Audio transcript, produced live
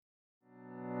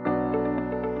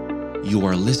You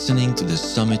are listening to the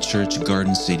Summit Church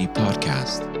Garden City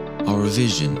podcast. Our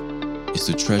vision is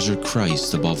to treasure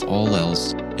Christ above all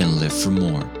else and live for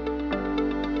more.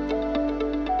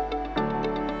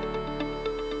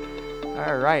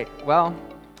 All right. Well,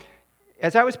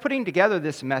 as I was putting together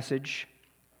this message,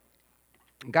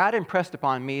 God impressed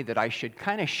upon me that I should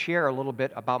kind of share a little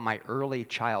bit about my early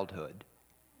childhood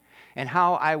and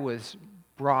how I was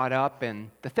brought up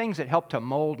and the things that helped to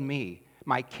mold me,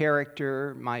 my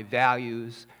character, my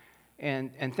values,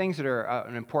 and things that are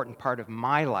an important part of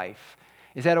my life.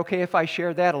 Is that okay if I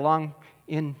share that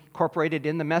incorporated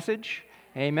in the message?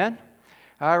 Amen?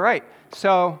 All right.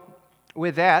 So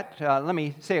with that, let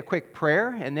me say a quick prayer,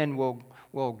 and then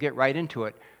we'll get right into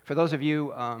it. For those of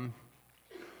you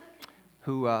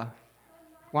who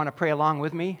want to pray along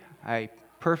with me, I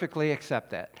perfectly accept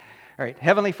that. All right.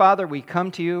 Heavenly Father, we come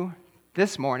to you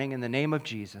this morning in the name of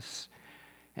Jesus.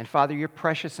 And Father, your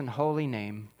precious and holy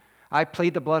name, I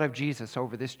plead the blood of Jesus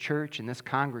over this church and this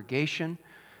congregation.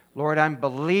 Lord, I'm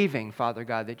believing, Father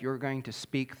God, that you're going to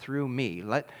speak through me.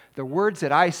 Let the words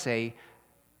that I say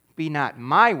be not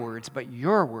my words, but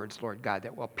your words, Lord God,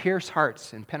 that will pierce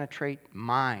hearts and penetrate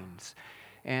minds.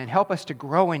 And help us to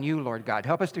grow in you, Lord God.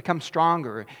 Help us to become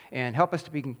stronger and help us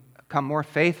to become more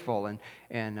faithful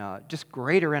and just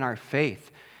greater in our faith.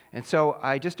 And so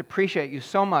I just appreciate you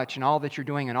so much and all that you're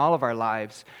doing in all of our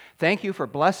lives. Thank you for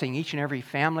blessing each and every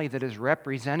family that is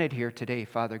represented here today,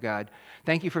 Father God.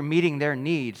 Thank you for meeting their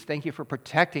needs. Thank you for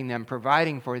protecting them,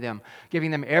 providing for them,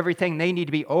 giving them everything they need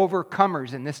to be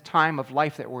overcomers in this time of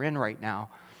life that we're in right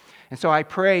now. And so I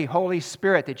pray, Holy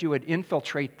Spirit, that you would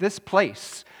infiltrate this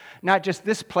place, not just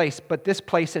this place, but this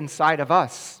place inside of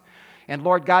us. And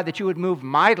Lord God, that you would move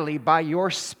mightily by your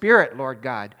Spirit, Lord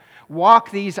God.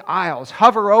 Walk these aisles,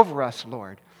 hover over us,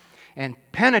 Lord, and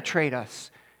penetrate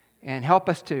us and help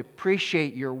us to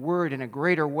appreciate your word in a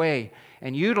greater way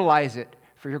and utilize it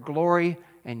for your glory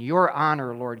and your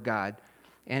honor, Lord God.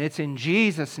 And it's in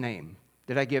Jesus' name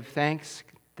that I give thanks,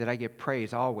 that I give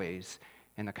praise always.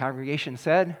 And the congregation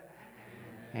said,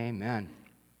 Amen.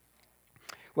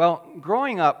 Well,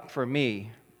 growing up for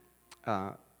me,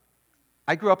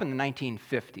 I grew up in the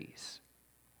 1950s.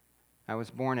 I was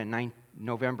born in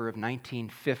November of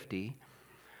 1950.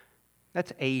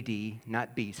 That's AD,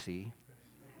 not BC.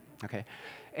 Okay.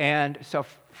 And so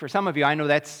for some of you, I know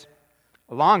that's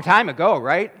a long time ago,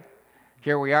 right?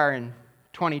 Here we are in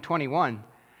 2021.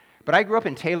 But I grew up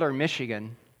in Taylor,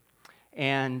 Michigan.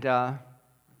 And, I'm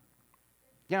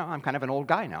kind of an old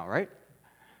guy now, right?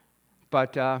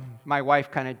 But my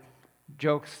wife kind of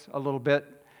jokes a little bit.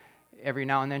 Every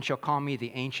now and then she'll call me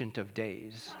the Ancient of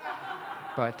Days.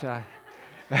 But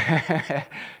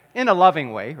in a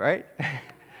loving way, right?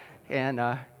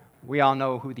 And we all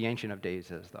know who the Ancient of Days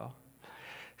is, though.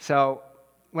 So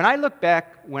when I look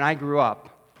back when I grew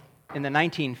up in the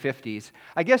 1950s,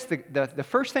 I guess the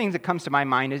first thing that comes to my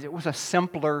mind is it was a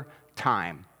simpler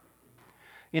time.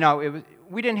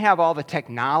 We didn't have all the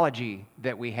technology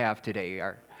that we have today.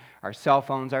 Our cell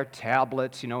phones, our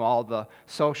tablets, all the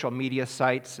social media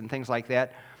sites and things like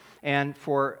that. And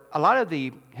for a lot of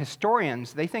the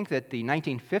historians, they think that the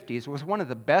 1950s was one of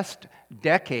the best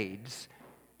decades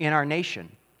in our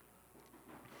nation.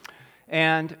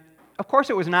 And, of course,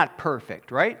 it was not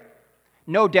perfect, right?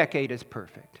 No decade is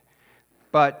perfect.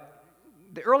 But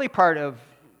the early part of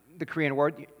the Korean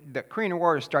War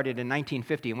started in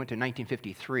 1950 and went to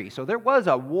 1953. So there was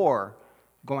a war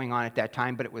going on at that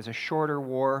time, but it was a shorter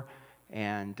war,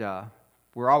 and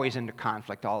we're always into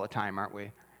conflict all the time, aren't we?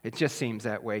 It just seems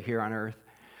that way here on earth.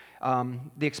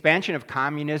 The expansion of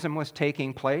communism was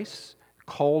taking place.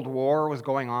 Cold War was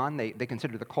going on. They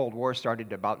consider the Cold War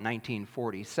started about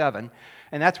 1947,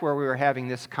 and that's where we were having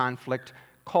this conflict,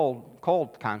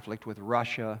 cold conflict with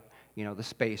Russia, the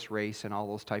space race and all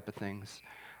those type of things.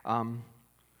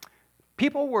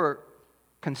 People were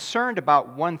concerned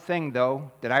about one thing,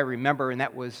 though, that I remember, and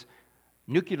that was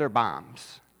nuclear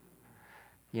bombs.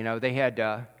 They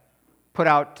had put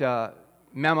out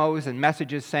memos and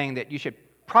messages saying that you should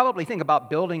probably think about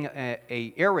building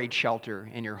a air raid shelter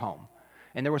in your home.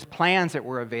 And there was plans that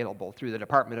were available through the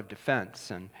Department of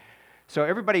Defense. And so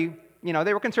everybody,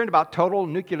 they were concerned about total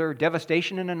nuclear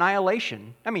devastation and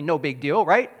annihilation. I mean, no big deal,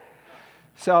 right?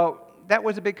 So that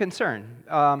was a big concern.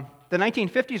 The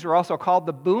 1950s were also called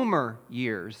the boomer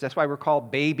years. That's why we're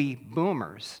called baby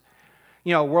boomers.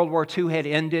 World War II had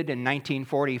ended in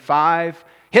 1945.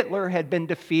 Hitler had been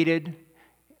defeated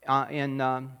in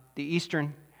the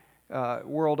Eastern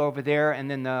world over there, and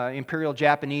then the Imperial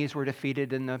Japanese were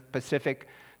defeated in the Pacific.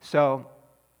 So,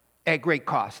 at great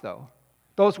cost, though.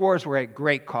 Those wars were at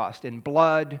great cost in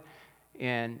blood,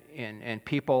 and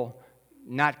people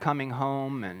not coming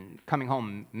home and coming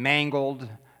home mangled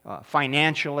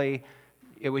financially.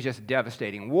 It was just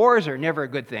devastating. Wars are never a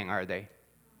good thing, are they?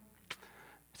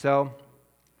 So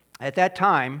at that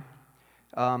time,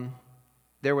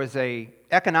 there was an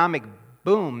economic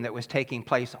boom that was taking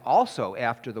place also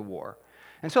after the war.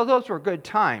 And so those were good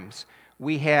times.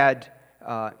 We had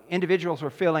individuals were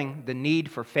feeling the need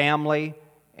for family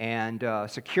and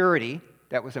security.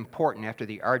 That was important after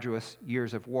the arduous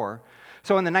years of war.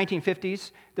 So in the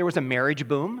 1950s, there was a marriage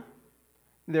boom,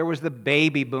 there was the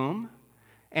baby boom,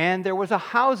 and there was a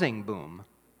housing boom.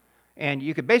 And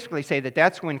you could basically say that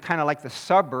that's when kind of like the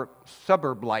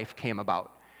suburb life came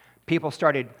about. People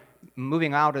started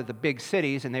moving out of the big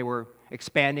cities, and they were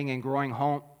expanding and growing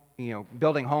home,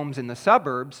 building homes in the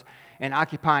suburbs and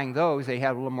occupying those. They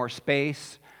had a little more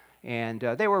space, and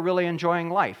they were really enjoying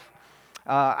life.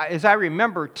 As I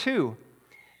remember, too,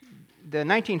 the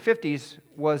 1950s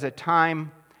was a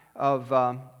time of,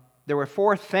 there were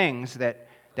four things that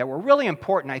were really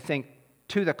important, I think,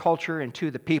 to the culture and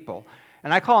to the people.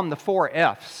 And I call them the 4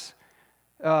 F's.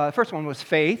 The first one was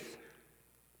faith,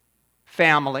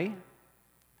 family,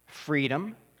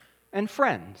 freedom, and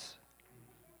friends.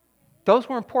 Those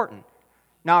were important.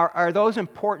 Now, are those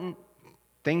important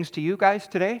things to you guys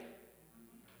today?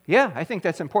 Yeah, I think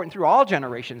that's important through all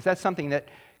generations. That's something that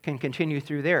can continue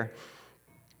through there.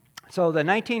 So the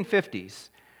 1950s,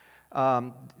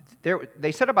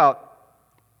 they said about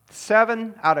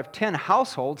 7 out of 10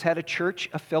 households had a church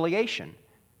affiliation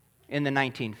in the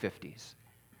 1950s.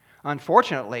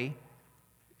 Unfortunately,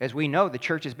 as we know, the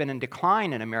church has been in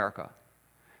decline in America.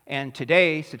 And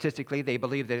today, statistically, they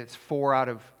believe that it's 4 out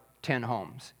of 10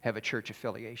 homes have a church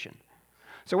affiliation.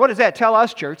 So what does that tell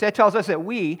us, church? That tells us that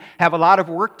we have a lot of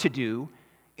work to do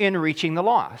in reaching the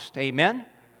lost. Amen?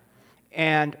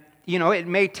 And, it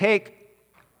may take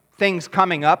things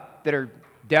coming up that are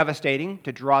devastating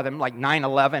to draw them, like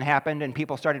 9/11 happened and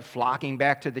people started flocking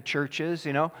back to the churches,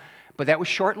 but that was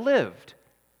short-lived.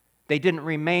 They didn't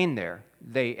remain there.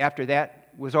 After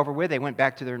that was over with, they went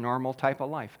back to their normal type of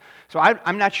life. So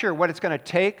I'm not sure what it's going to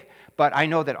take, but I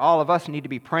know that all of us need to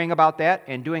be praying about that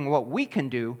and doing what we can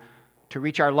do to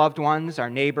reach our loved ones, our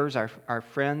neighbors, our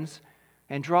friends,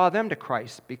 and draw them to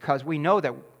Christ, because we know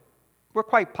that we're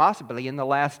quite possibly in the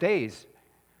last days,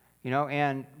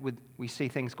 and we see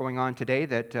things going on today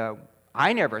that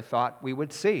I never thought we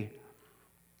would see.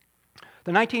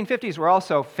 The 1950s were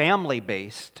also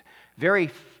family-based, very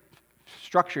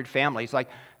structured families, like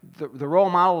the role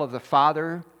model of the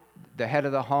father, the head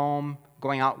of the home,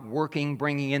 going out working,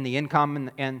 bringing in the income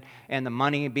and the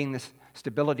money, being the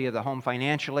stability of the home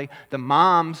financially. The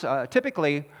moms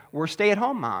typically were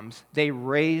stay-at-home moms. They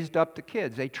raised up the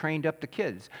kids. They trained up the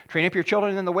kids. Train up your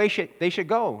children in the way they should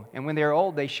go, and when they're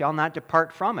old, they shall not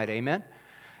depart from it. Amen?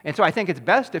 And so I think it's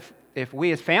best if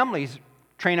we as families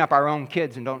train up our own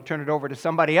kids and don't turn it over to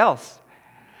somebody else.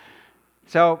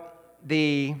 So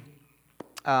the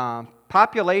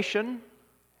population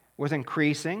was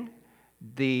increasing.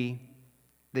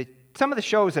 Some of the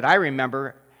shows that I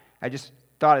remember, I just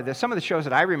thought of this, some of the shows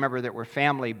that I remember that were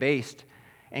family-based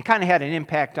and kind of had an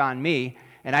impact on me,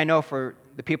 and I know for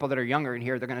the people that are younger in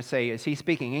here, they're going to say, is he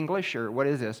speaking English or what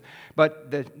is this?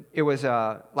 But it was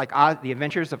like The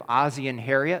Adventures of Ozzie and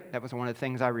Harriet. That was one of the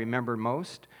things I remember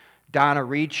most. Donna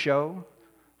Reed Show,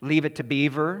 Leave It to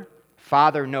Beaver,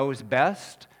 Father Knows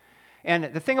Best. And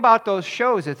the thing about those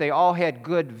shows is they all had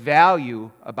good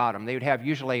value about them. They would have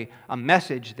usually a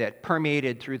message that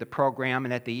permeated through the program,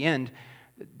 and at the end,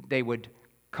 they would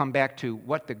come back to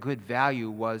what the good value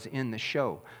was in the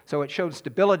show. So it showed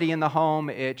stability in the home.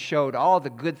 It showed all the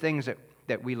good things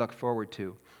that we look forward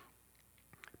to.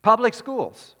 Public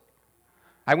schools.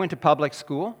 I went to public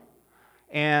school,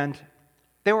 and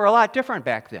they were a lot different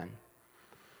back then.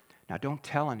 Now, don't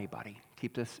tell anybody.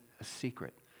 Keep this a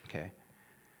secret, okay?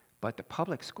 But the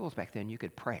public schools back then, you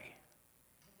could pray.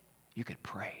 You could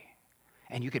pray.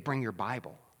 And you could bring your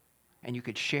Bible. And you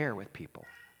could share with people.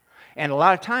 And a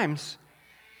lot of times,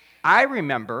 I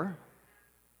remember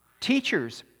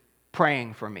teachers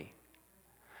praying for me.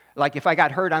 Like if I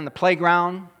got hurt on the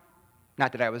playground,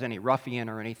 not that I was any ruffian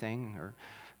or anything, or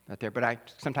not there, but I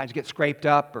sometimes get scraped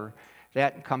up or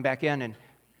that and come back in, and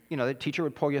the teacher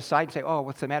would pull you aside and say, "Oh,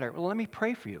 what's the matter?" "Well, let me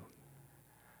pray for you."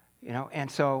 And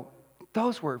so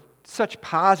those were such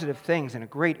positive things and a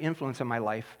great influence on my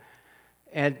life.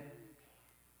 And,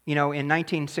 in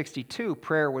 1962,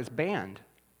 prayer was banned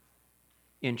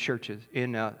in churches,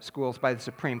 in schools by the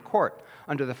Supreme Court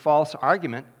under the false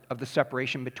argument of the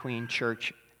separation between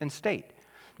church and state.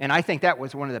 And I think that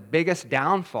was one of the biggest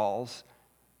downfalls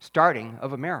starting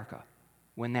of America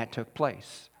when that took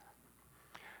place.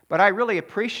 But I really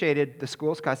appreciated the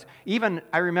schools because even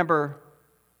I remember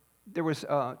there was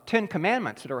 10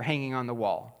 commandments that were hanging on the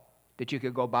wall that you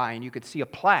could go by and you could see a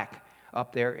plaque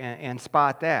up there and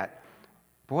spot that.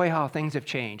 Boy, how things have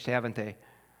changed, haven't they?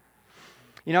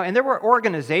 And there were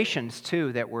organizations,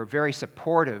 too, that were very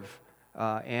supportive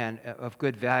and of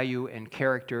good value and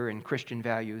character and Christian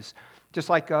values, just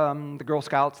like the Girl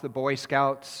Scouts, the Boy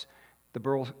Scouts,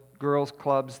 the Girls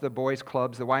Clubs, the Boys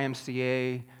Clubs, the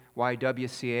YMCA,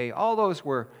 YWCA. All those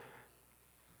were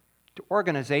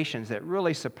organizations that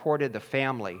really supported the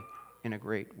family in a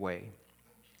great way.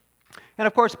 And,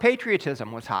 of course,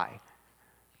 patriotism was high.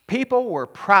 People were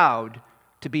proud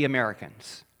to be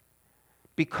Americans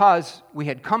because we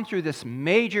had come through this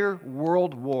major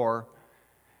world war,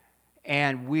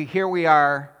 and here we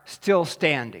are still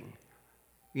standing.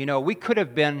 We could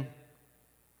have been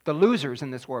the losers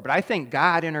in this war, but I think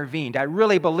God intervened. I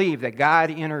really believe that God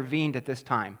intervened at this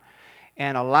time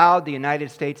and allowed the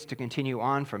United States to continue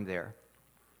on from there.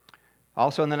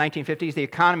 Also in the 1950s, the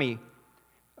economy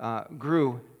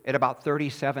grew at about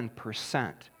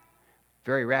 37%,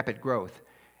 very rapid growth.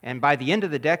 And by the end of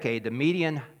the decade, the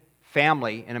median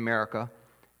family in America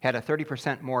had a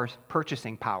 30% more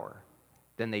purchasing power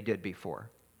than they did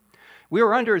before. We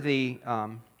were under the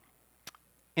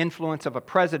influence of a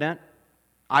president,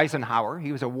 Eisenhower.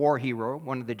 He was a war hero,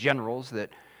 one of the generals that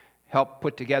helped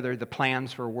put together the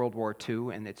plans for World War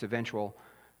II and its eventual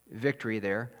victory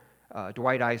there,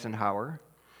 Dwight Eisenhower.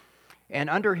 And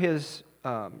under his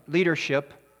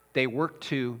leadership, they worked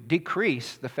to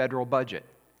decrease the federal budget.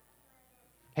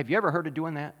 Have you ever heard of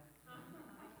doing that?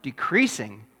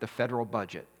 Decreasing the federal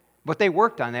budget. But they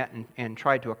worked on that and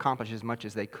tried to accomplish as much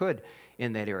as they could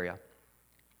in that area.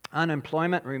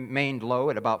 Unemployment remained low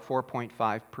at about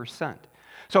 4.5%.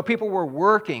 So people were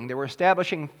working, they were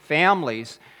establishing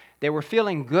families, they were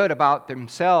feeling good about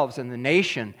themselves and the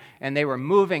nation, and they were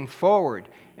moving forward.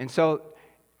 And so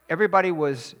everybody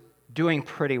was doing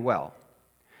pretty well.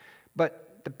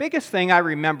 But the biggest thing I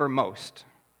remember most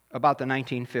about the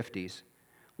 1950s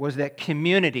was that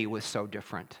community was so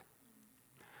different.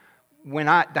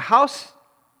 The house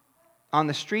on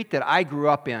the street that I grew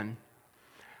up in,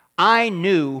 I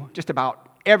knew just about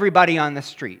everybody on the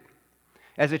street.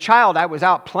 As a child, I was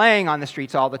out playing on the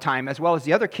streets all the time, as well as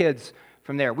the other kids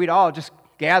from there. We'd all just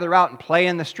gather out and play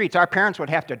in the streets. Our parents would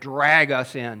have to drag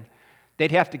us in.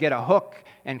 They'd have to get a hook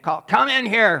and call, "Come in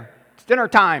here, it's dinner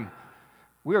time."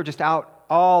 We were just out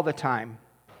all the time.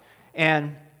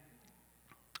 And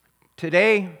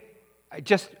today,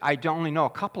 I only know a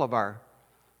couple of our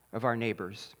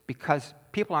neighbors because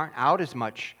people aren't out as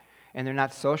much and they're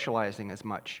not socializing as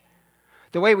much.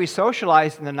 The way we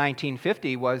socialized in the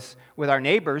 1950s was with our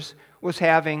neighbors was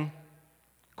having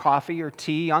coffee or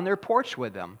tea on their porch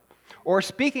with them or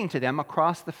speaking to them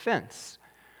across the fence.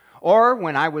 Or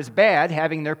when I was bad,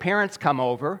 having their parents come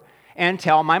over and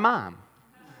tell my mom.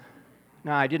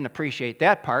 Now, I didn't appreciate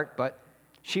that part, but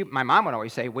my mom would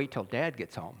always say, "Wait till Dad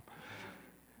gets home."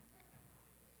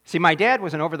 See, my dad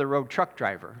was an over-the-road truck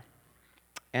driver,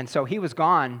 and so he was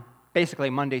gone basically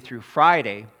Monday through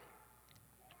Friday,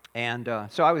 and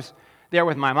so I was there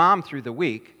with my mom through the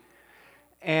week,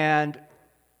 and,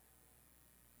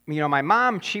 my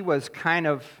mom, she was kind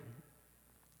of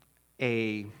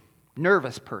a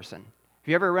nervous person. Have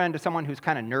you ever run into someone who's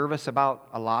kind of nervous about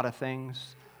a lot of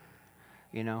things?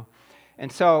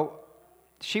 And so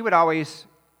she would always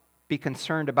be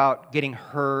concerned about getting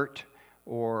hurt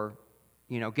or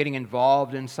getting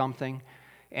involved in something,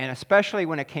 and especially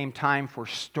when it came time for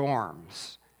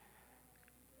storms.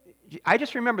 I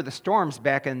just remember the storms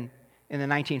back in the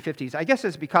 1950s. I guess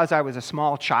it's because I was a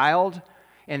small child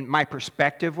and my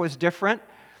perspective was different,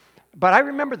 but I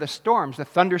remember the storms, the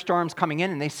thunderstorms coming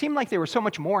in, and they seemed like they were so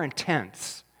much more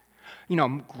intense.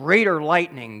 Greater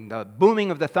lightning, the booming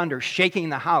of the thunder, shaking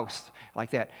the house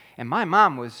like that. And my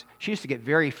mom she used to get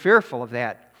very fearful of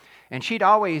that, and she'd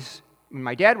always, when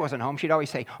my dad wasn't home, she'd always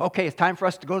say, "Okay, it's time for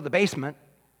us to go to the basement."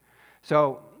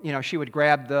 So, she would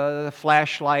grab the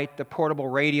flashlight, the portable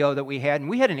radio that we had, and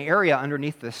we had an area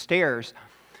underneath the stairs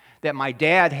that my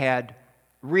dad had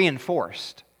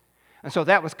reinforced. And so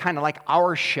that was kind of like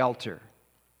our shelter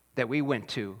that we went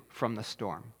to from the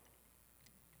storm.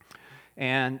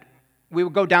 And we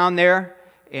would go down there,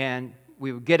 and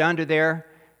we would get under there,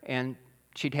 and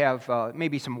she'd have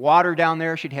maybe some water down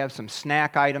there. She'd have some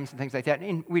snack items and things like that.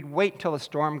 And we'd wait until the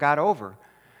storm got over.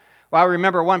 Well, I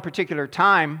remember one particular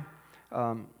time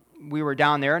we were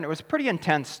down there, and it was a pretty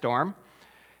intense storm.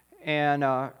 And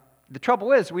the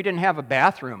trouble is, we didn't have a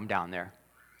bathroom down there.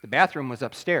 The bathroom was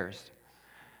upstairs.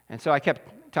 And so I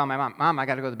kept telling my mom, "Mom, I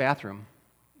got to go to the bathroom."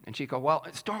 And she'd go, "Well,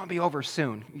 the storm will be over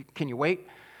soon. Can you wait?"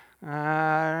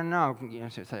 I don't know.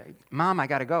 She said, Mom, I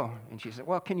got to go. And she said,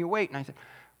 well, can you wait? And I said,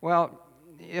 well,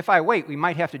 if I wait, we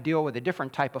might have to deal with a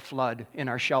different type of flood in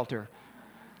our shelter.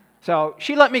 So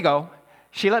she let me go.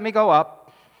 She let me go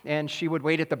up, and she would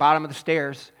wait at the bottom of the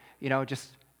stairs, just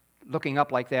looking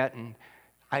up like that. And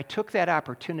I took that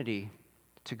opportunity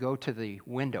to go to the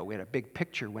window. We had a big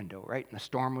picture window, right? And the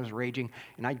storm was raging,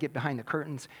 and I'd get behind the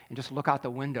curtains and just look out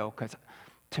the window, because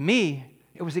to me,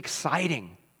 it was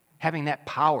exciting having that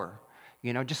power,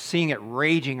 just seeing it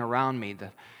raging around me.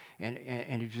 And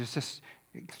it was just,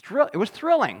 it was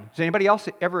thrilling. Has anybody else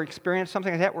ever experienced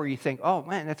something like that where you think, oh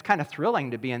man, that's kind of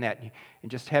thrilling to be in that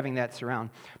and just having that surround?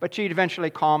 But she'd eventually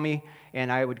call me,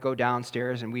 and I would go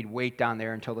downstairs, and we'd wait down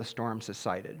there until the storm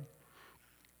subsided.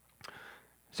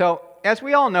 So, as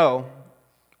we all know,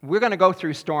 we're going to go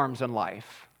through storms in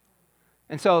life.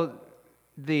 And so,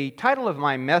 the title of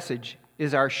my message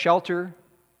is Our Shelter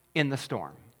in the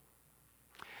Storm.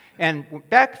 And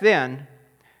back then,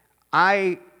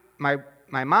 my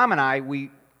mom and I, we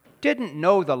didn't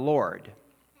know the Lord.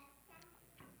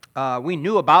 We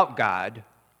knew about God.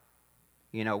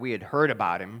 We had heard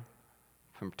about Him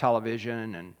from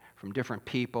television and from different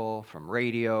people, from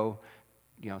radio,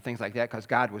 things like that, because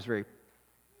God was very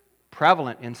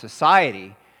prevalent in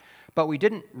society, but we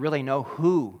didn't really know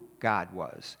who God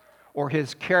was or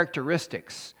His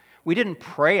characteristics. We didn't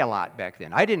pray a lot back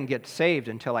then. I didn't get saved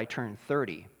until I turned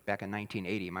 30 back in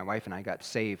 1980. My wife and I got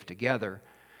saved together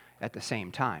at the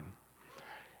same time.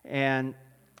 And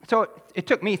so it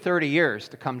took me 30 years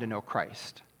to come to know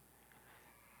Christ.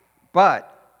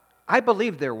 But I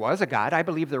believed there was a God. I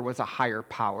believed there was a higher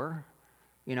power.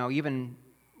 Even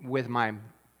with my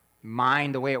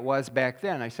mind the way it was back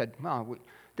then, I said, well,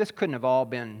 this couldn't have all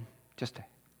been just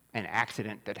an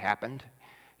accident that happened.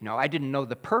 I didn't know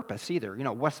the purpose either.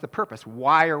 What's the purpose?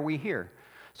 Why are we here?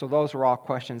 So those were all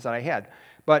questions that I had.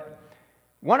 But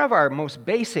one of our most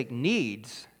basic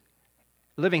needs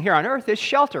living here on earth is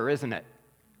shelter, isn't it?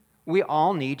 We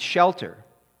all need shelter.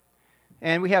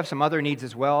 And we have some other needs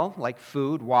as well, like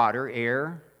food, water,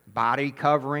 air, body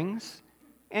coverings,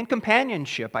 and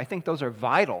companionship. I think those are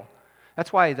vital.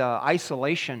 That's why the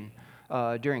isolation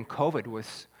during COVID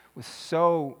was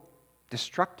so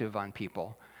destructive on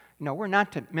people. We're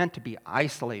not meant to be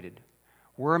isolated.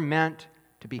 We're meant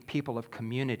to be people of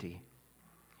community.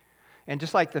 And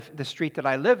just like the street that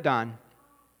I lived on,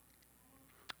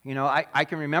 I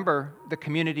can remember the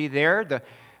community there,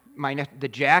 the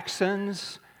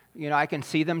Jacksons. I can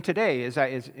see them today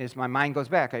as my mind goes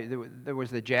back. There was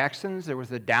the Jacksons, there was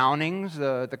the Downings,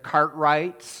 the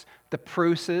Cartwrights, the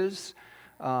Pruses.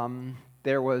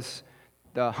 There was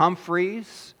the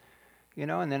Humphreys,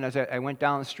 and then as I went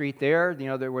down the street there,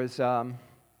 there was the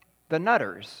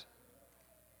Nutters.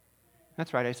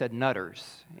 That's right, I said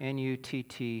Nutters,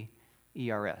 Nutters.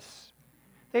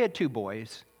 They had 2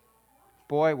 boys.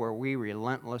 Boy, were we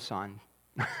relentless on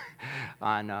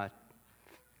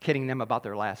kidding them about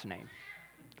their last name.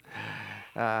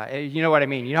 You know what I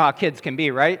mean? You know how kids can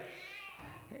be, right?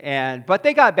 But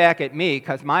they got back at me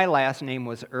because my last name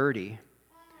was Erdy.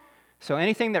 So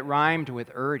anything that rhymed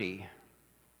with Erdy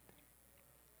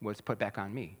was put back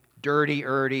on me. Dirty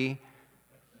Erdy,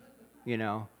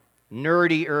 nerdy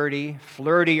Erdy,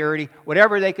 flirty Erdy,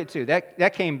 whatever they could do.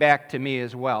 That came back to me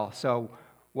as well. So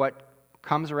what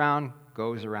comes around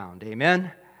goes around.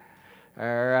 Amen? All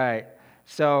right.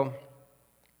 So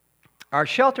our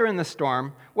shelter in the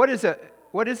storm, what is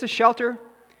a shelter?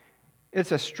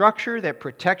 It's a structure that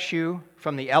protects you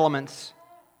from the elements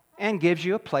and gives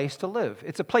you a place to live.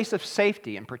 It's a place of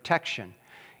safety and protection.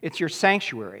 It's your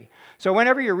sanctuary. So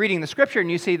whenever you're reading the scripture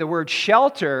and you see the word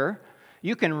shelter,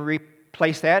 you can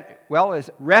replace that, as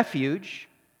refuge.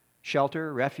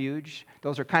 Shelter, refuge,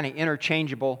 those are kind of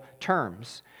interchangeable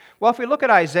terms. Well, if we look at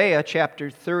Isaiah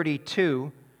chapter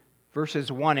 32,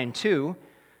 verses 1 and 2,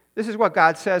 this is what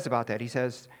God says about that. He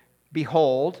says,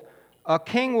 "Behold, a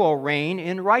king will reign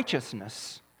in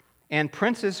righteousness, and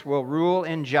princes will rule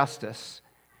in justice.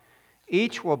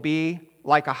 Each will be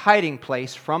like a hiding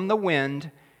place from the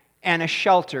wind and a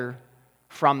shelter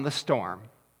from the storm."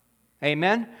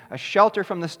 Amen? A shelter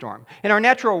from the storm. In our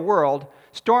natural world,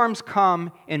 storms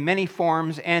come in many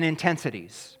forms and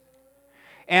intensities.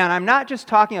 And I'm not just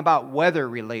talking about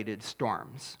weather-related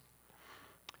storms.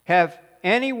 Have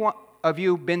any of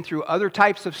you been through other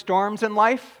types of storms in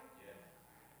life?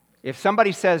 If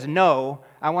somebody says no,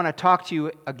 I want to talk to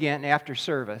you again after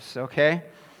service, okay?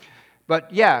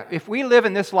 But yeah, if we live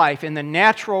in this life, in the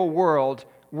natural world,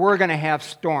 we're going to have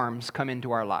storms come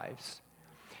into our lives.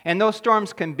 And those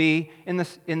storms can be in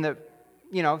the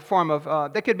form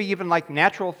of, they could be even like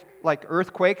natural, like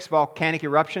earthquakes, volcanic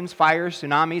eruptions, fires,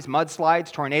 tsunamis,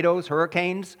 mudslides, tornadoes,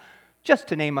 hurricanes, just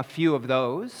to name a few of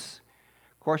those.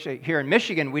 Of course, here in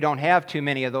Michigan, we don't have too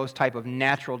many of those type of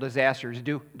natural disasters,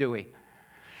 do we?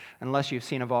 Unless you've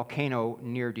seen a volcano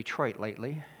near Detroit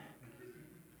lately.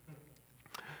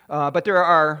 But there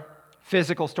are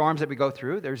physical storms that we go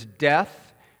through. There's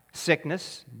death,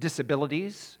 sickness,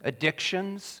 disabilities,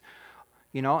 addictions,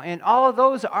 and all of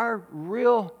those are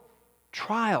real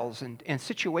trials and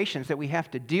situations that we have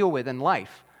to deal with in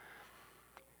life.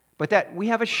 But that we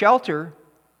have a shelter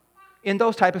in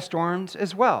those type of storms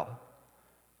as well.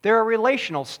 There are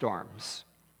relational storms.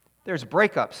 There's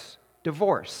breakups,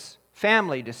 divorce,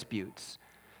 family disputes.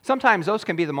 Sometimes those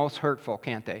can be the most hurtful,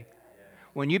 can't they?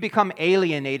 When you become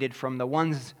alienated from the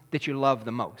ones that you love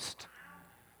the most,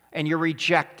 and you're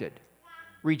rejected.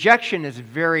 Rejection is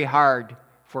very hard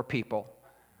for people.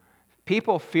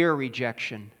 People fear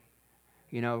rejection.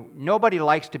 Nobody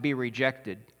likes to be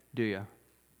rejected, do you?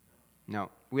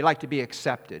 No. We like to be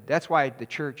accepted. That's why the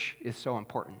church is so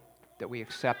important, that we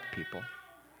accept people.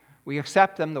 We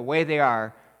accept them the way they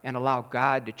are and allow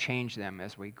God to change them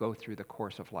as we go through the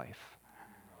course of life.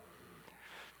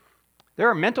 There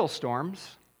are mental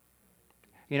storms.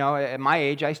 At my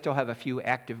age, I still have a few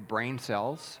active brain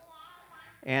cells,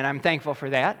 and I'm thankful for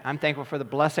that. I'm thankful for the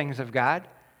blessings of God.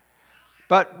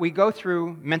 But we go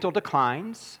through mental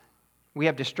declines. We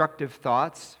have destructive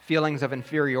thoughts, feelings of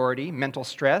inferiority, mental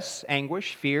stress,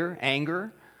 anguish, fear,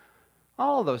 anger,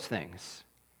 all of those things.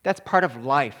 That's part of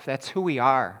life. That's who we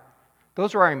are.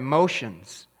 Those are our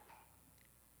emotions.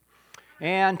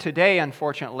 And today,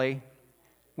 unfortunately,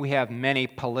 we have many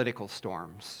political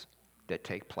storms that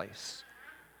take place.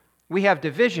 We have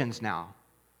divisions now.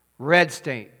 Red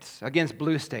states against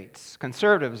blue states,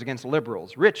 conservatives against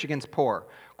liberals, rich against poor,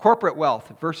 corporate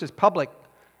wealth versus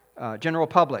general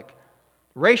public,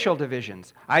 racial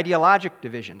divisions, ideologic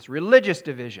divisions, religious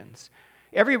divisions.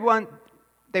 Everyone,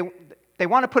 they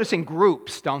want to put us in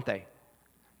groups, don't they?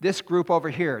 This group over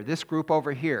here, this group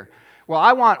over here. Well,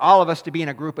 I want all of us to be in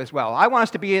a group as well. I want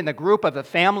us to be in the group of the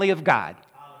family of God.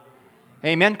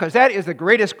 Amen? Because that is the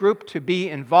greatest group to be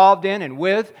involved in and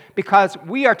with, because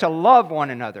we are to love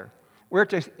one another. We're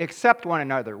to accept one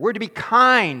another. We're to be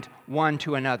kind one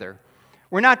to another.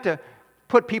 We're not to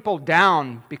put people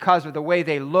down because of the way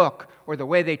they look or the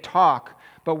way they talk,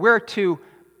 but we're to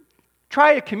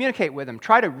try to communicate with them,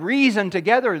 try to reason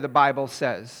together, the Bible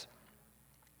says.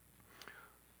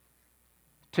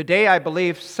 Today, I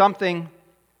believe something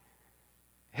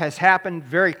has happened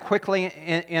very quickly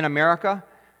in America.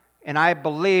 And I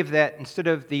believe that instead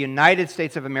of the United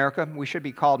States of America, we should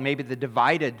be called maybe the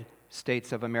divided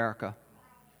states of America.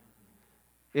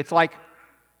 It's like,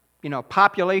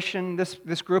 population,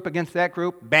 this group against that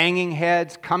group, banging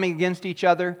heads, coming against each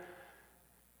other.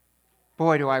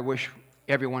 Boy, do I wish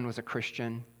everyone was a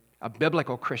Christian, a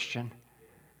biblical Christian,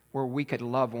 where we could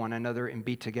love one another and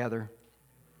be together.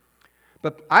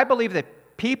 But I believe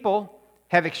that people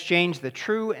have exchanged the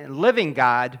true and living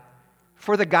God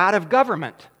for the God of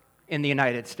government in the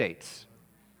United States.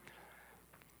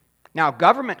 Now,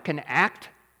 government can act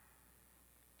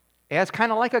as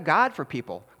kind of like a God for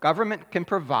people. Government can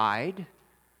provide,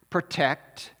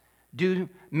 protect, do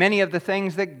many of the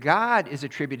things that God is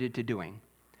attributed to doing.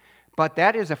 But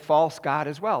that is a false God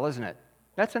as well, isn't it?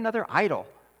 That's another idol.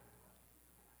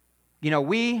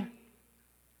 We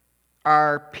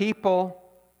are people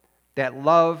that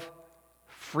love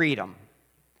freedom.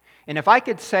 And if I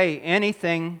could say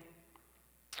anything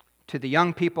to the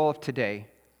young people of today,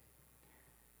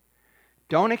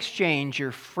 don't exchange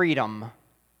your freedom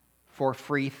for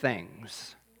free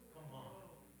things.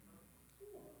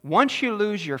 Once you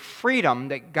lose your freedom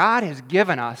that God has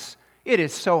given us, it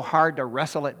is so hard to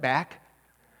wrestle it back.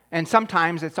 And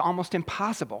sometimes it's almost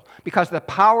impossible because the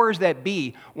powers that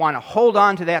be want to hold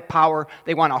on to that power,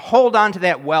 they want to hold on to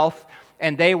that wealth,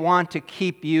 and they want to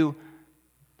keep you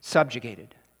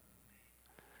subjugated.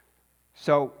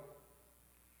 So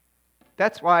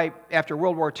that's why after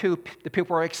World War II, the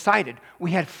people were excited.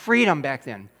 We had freedom back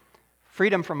then,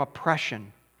 freedom from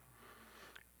oppression.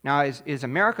 Now, is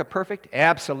America perfect?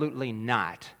 Absolutely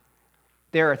not.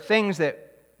 There are things that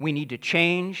we need to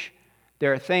change.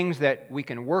 There are things that we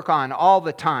can work on all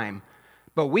the time,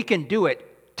 but we can do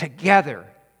it together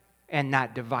and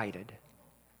not divided.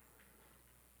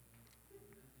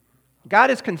 God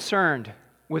is concerned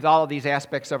with all of these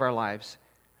aspects of our lives.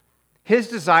 His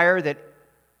desire that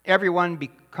everyone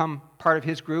become part of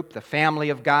His group, the family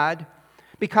of God,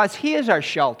 because He is our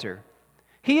shelter.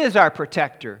 He is our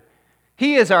protector.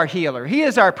 He is our healer. He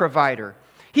is our provider.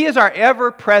 He is our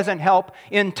ever-present help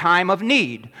in time of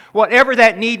need. Whatever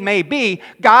that need may be,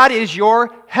 God is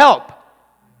your help.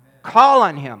 Call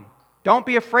on Him. Don't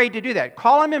be afraid to do that.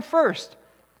 Call on Him first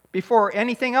before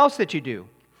anything else that you do.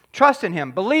 Trust in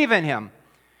Him. Believe in Him.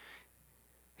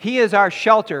 He is our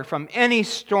shelter from any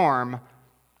storm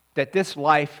that this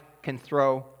life can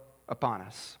throw upon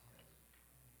us.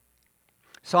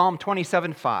 Psalm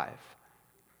 27:5.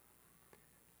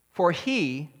 For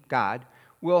He, God,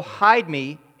 will hide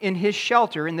me in His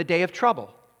shelter in the day of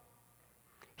trouble.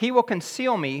 He will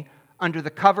conceal me under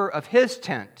the cover of His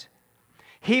tent.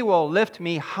 He will lift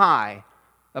me high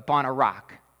upon a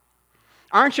rock.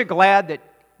 Aren't you glad that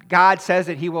God says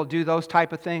that He will do those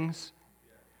type of things?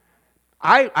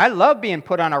 I love being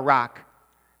put on a rock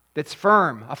that's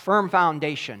firm, a firm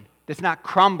foundation, that's not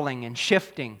crumbling and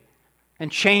shifting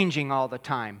and changing all the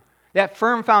time. That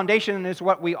firm foundation is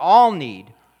what we all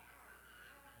need.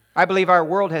 I believe our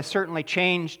world has certainly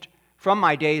changed from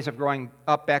my days of growing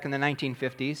up back in the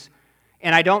 1950s,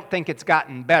 and I don't think it's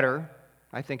gotten better.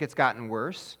 I think it's gotten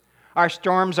worse. Our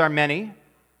storms are many.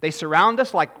 They surround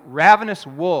us like ravenous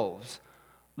wolves,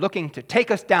 looking to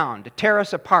take us down, to tear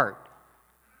us apart.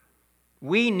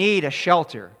 We need a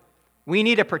shelter. We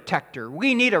need a protector.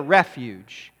 We need a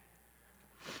refuge.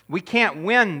 We can't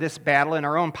win this battle in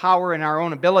our own power and our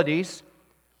own abilities.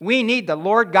 We need the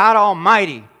Lord God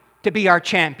Almighty to be our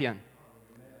champion.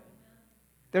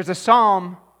 There's a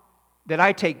psalm that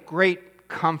I take great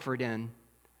comfort in,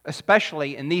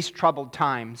 especially in these troubled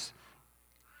times.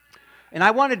 And I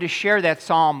wanted to share that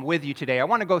psalm with you today. I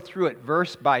want to go through it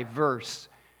verse by verse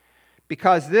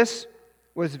because this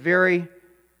was very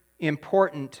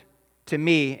important to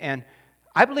me. And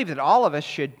I believe that all of us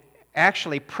should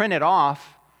actually print it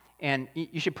off, and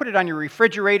you should put it on your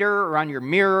refrigerator or on your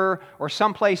mirror or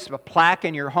someplace, a plaque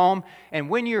in your home. And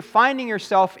when you're finding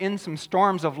yourself in some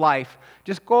storms of life,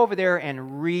 just go over there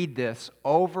and read this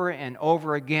over and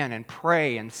over again and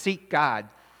pray and seek God.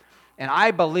 And I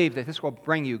believe that this will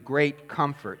bring you great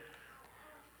comfort.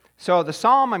 So the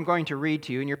psalm I'm going to read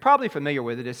to you, and you're probably familiar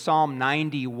with it, is Psalm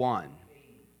 91.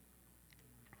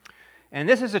 And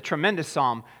this is a tremendous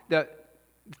psalm. The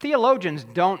theologians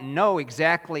don't know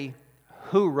exactly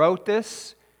who wrote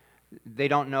this. They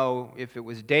don't know if it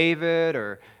was David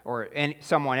or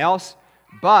someone else,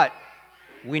 but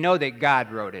we know that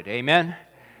God wrote it. Amen?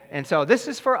 And so this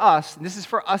is for us. This is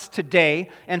for us today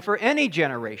and for any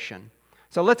generation.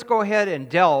 So let's go ahead and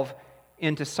delve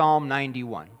into Psalm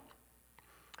 91.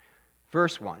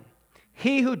 Verse 1.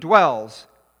 He who dwells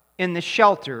in the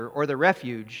shelter or the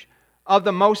refuge of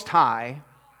the Most High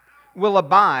will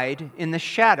abide in the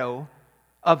shadow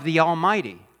of the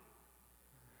Almighty.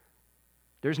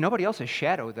 There's nobody else's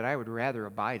shadow that I would rather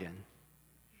abide in.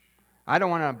 I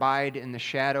don't want to abide in the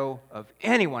shadow of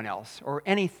anyone else or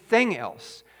anything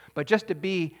else, but just to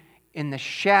be in the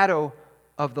shadow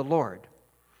of the Lord.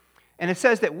 And it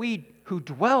says that we who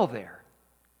dwell there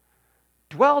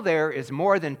is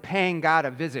more than paying God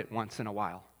a visit once in a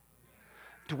while.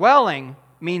 Dwelling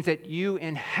means that you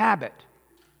inhabit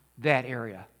that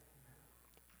area.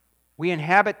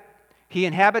 He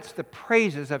inhabits the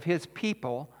praises of His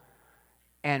people,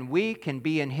 and we can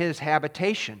be in His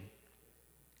habitation.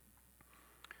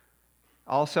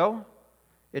 Also,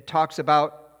 it talks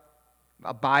about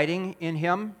abiding in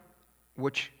Him,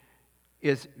 which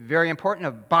is very important.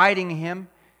 Abiding in Him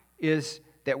is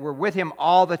that we're with Him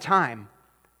all the time.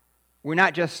 We're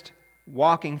not just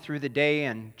walking through the day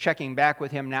and checking back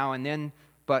with Him now and then,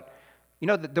 but you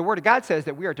know, the Word of God says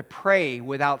that we are to pray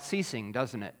without ceasing,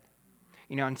 doesn't it?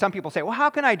 You know, and some people say, well, how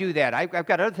can I do that? I've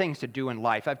got other things to do in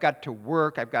life. I've got to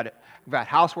work. I've got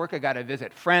housework. I've got to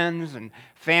visit friends and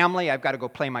family. I've got to go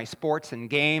play my sports and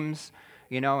games,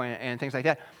 you know, and things like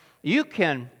that. You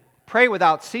can pray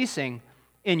without ceasing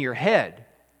in your head.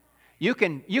 You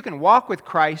can walk with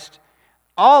Christ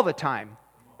all the time.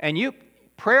 And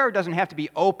prayer doesn't have to be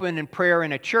open and prayer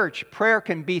in a church. Prayer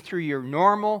can be through your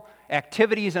normal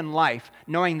activities in life,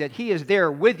 knowing that He is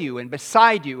there with you and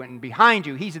beside you and behind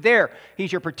you. He's there.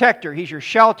 He's your protector. He's your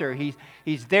shelter.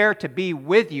 He's there to be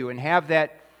with you and have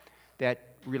that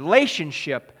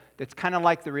relationship that's kind of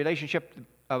like the relationship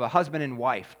of a husband and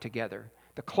wife together,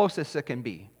 the closest it can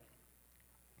be.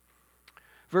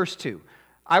 Verse 2,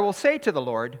 I will say to the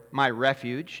Lord, my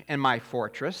refuge and my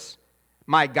fortress,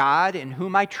 my God in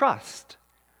whom I trust.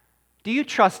 Do you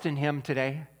trust in Him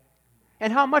today?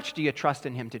 And how much do you trust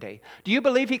in Him today? Do you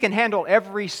believe He can handle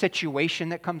every situation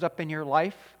that comes up in your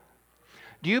life?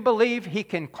 Do you believe He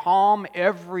can calm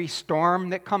every storm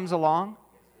that comes along?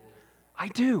 I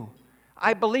do.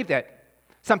 I believe that.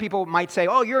 Some people might say,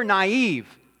 oh, you're naive.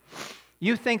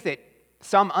 You think that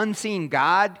some unseen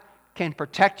God can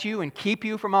protect you and keep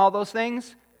you from all those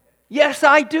things? Yes,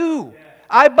 I do.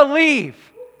 I believe.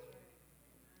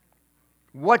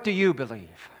 What do you believe?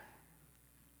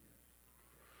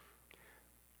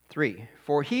 3,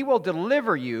 for he will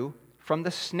deliver you from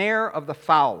the snare of the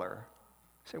fowler.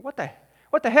 You say, what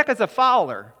the heck is a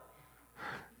fowler?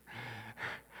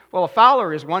 Well, a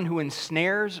fowler is one who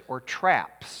ensnares or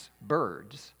traps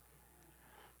birds.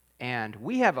 And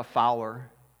we have a fowler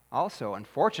also,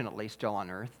 unfortunately, still on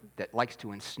earth that likes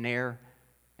to ensnare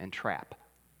and trap.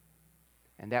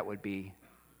 And that would be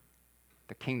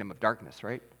the kingdom of darkness,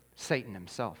 right? Satan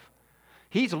himself.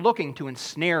 He's looking to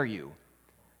ensnare you.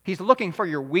 He's looking for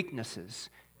your weaknesses.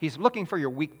 He's looking for your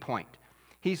weak point.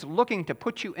 He's looking to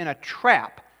put you in a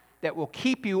trap that will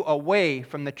keep you away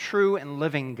from the true and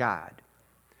living God.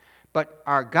 But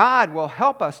our God will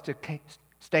help us to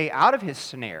stay out of his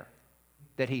snare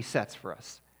that he sets for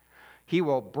us. He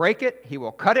will break it, he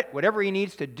will cut it, whatever he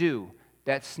needs to do,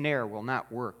 that snare will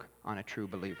not work on a true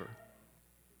believer.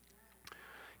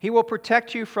 He will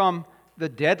protect you from the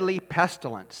deadly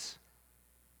pestilence.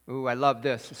 Ooh, I love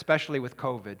this, especially with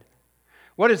COVID.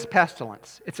 What is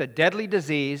pestilence? It's a deadly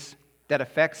disease that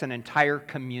affects an entire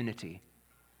community.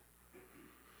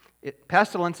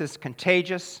 Pestilence is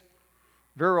contagious,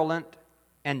 virulent,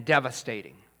 and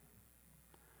devastating.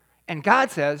 And God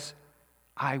says,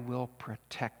 I will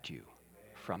protect you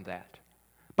from that.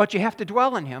 But you have to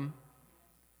dwell in him.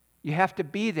 You have to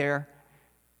be there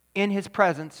in his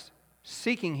presence,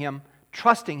 seeking him,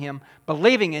 trusting him,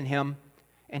 believing in him,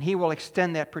 and he will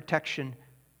extend that protection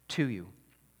to you.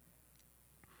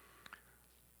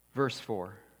 Verse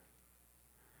 4.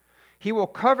 He will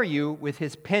cover you with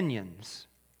his pinions.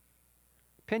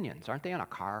 Pinions, aren't they on a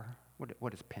car?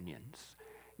 What is pinions?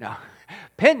 No,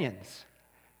 pinions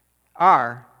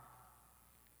are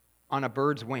on a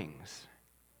bird's wings,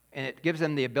 and it gives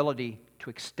them the ability to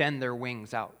extend their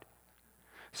wings out.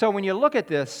 So when you look at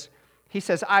this, he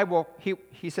says,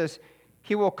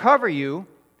 he will cover you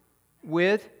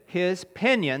with his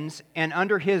pinions, and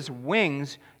under his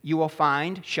wings you will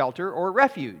find shelter or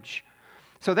refuge.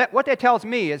 So that what that tells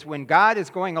me is when God is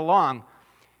going along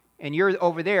and you're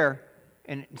over there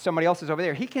and somebody else is over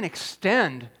there, he can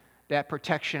extend that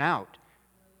protection out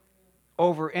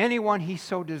over anyone he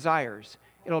so desires.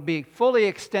 It'll be fully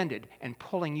extended and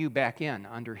pulling you back in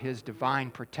under his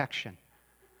divine protection.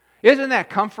 Isn't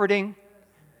that comforting?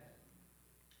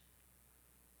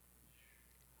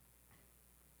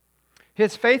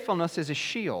 His faithfulness is a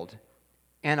shield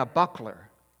and a buckler.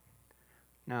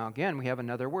 Now, again, we have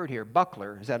another word here,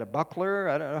 buckler. Is that a buckler?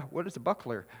 I don't know. What is a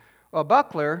buckler? Well, a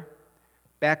buckler,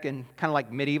 back in kind of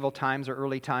like medieval times or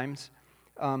early times,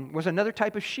 was another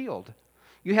type of shield.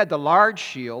 You had the large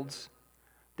shields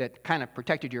that kind of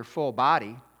protected your full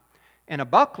body, and a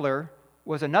buckler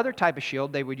was another type of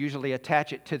shield. They would usually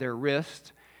attach it to their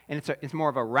wrist, and it's more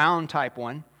of a round type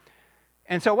one.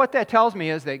 And so what that tells me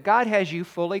is that God has you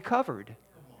fully covered.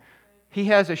 He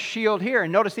has a shield here.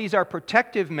 And notice these are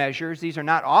protective measures. These are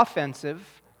not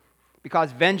offensive,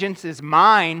 because vengeance is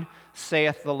mine,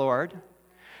 saith the Lord.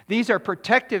 These are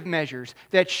protective measures.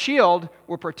 That shield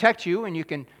will protect you, and you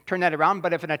can turn that around.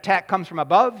 But if an attack comes from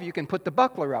above, you can put the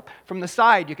buckler up. From the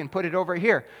side, you can put it over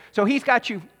here. So he's got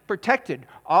you protected,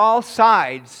 all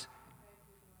sides,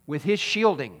 with his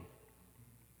shielding.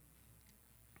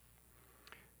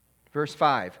 Verse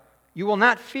 5, you will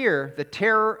not fear the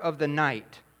terror of the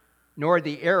night, nor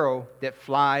the arrow that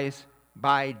flies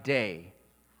by day.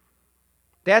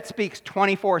 That speaks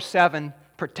 24/7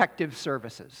 protective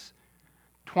services.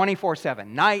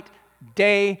 24/7, night,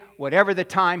 day, whatever the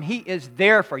time, he is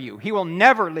there for you. He will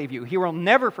never leave you. He will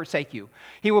never forsake you.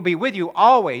 He will be with you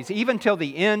always, even till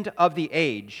the end of the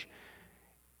age.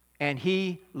 And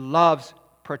he loves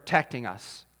protecting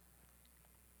us.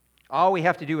 All we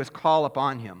have to do is call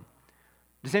upon him.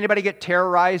 Does anybody get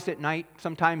terrorized at night,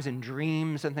 sometimes in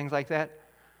dreams and things like that?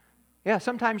 Yeah,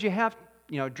 sometimes you have,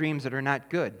 dreams that are not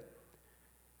good.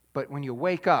 But when you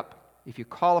wake up, if you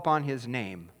call upon his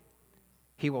name,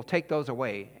 he will take those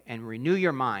away and renew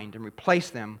your mind and replace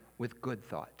them with good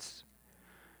thoughts.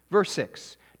 Verse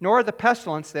 6, nor the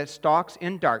pestilence that stalks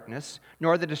in darkness,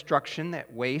 nor the destruction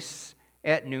that wastes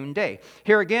at noonday.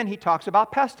 Here again, he talks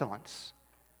about pestilence.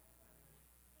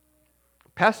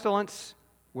 Pestilence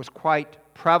was quite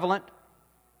prevalent.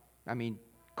 I mean,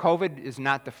 COVID is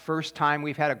not the first time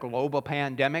we've had a global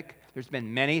pandemic. There's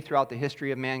been many throughout the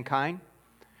history of mankind.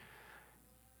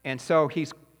 And so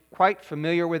he's quite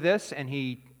familiar with this, and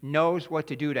he knows what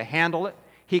to do to handle it.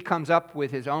 He comes up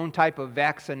with his own type of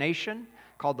vaccination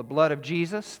called the blood of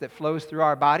Jesus that flows through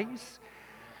our bodies.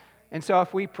 And so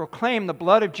if we proclaim the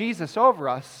blood of Jesus over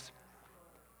us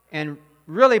and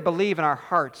really believe in our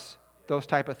hearts those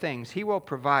type of things, He will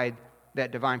provide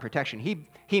that divine protection.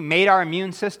 He made our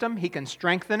immune system. He can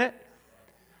strengthen it.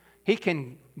 He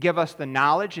can give us the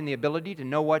knowledge and the ability to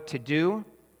know what to do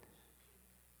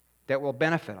that will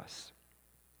benefit us.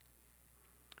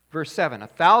 Verse 7,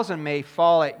 1,000 may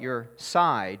fall at your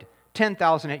side,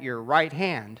 10,000 at your right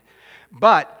hand,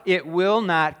 but it will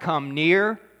not come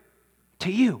near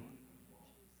to you.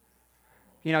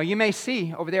 You know, you may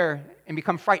see over there and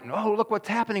become frightened. Oh, look what's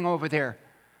happening over there.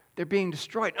 They're being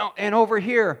destroyed. Oh, and over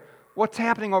here, what's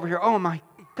happening over here? Oh my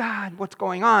God, what's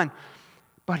going on?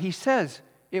 But He says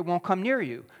it won't come near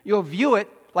you. You'll view it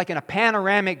like in a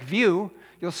panoramic view.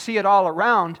 You'll see it all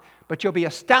around, but you'll be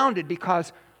astounded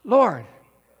because, Lord,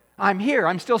 I'm here.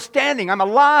 I'm still standing. I'm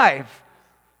alive.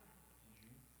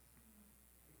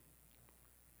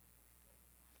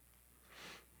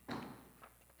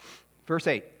 Verse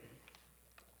 8.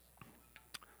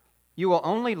 You will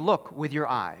only look with your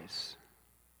eyes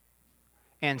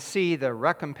and see the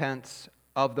recompense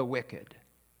of the wicked.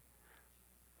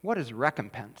 What is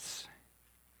recompense?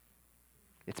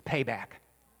 It's payback.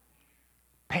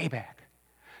 Payback.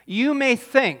 You may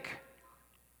think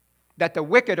that the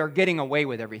wicked are getting away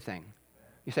with everything.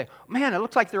 You say, man, it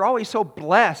looks like they're always so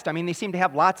blessed. I mean, they seem to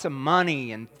have lots of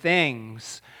money and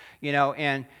things, you know,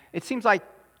 and it seems like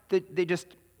they just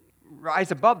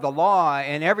rise above the law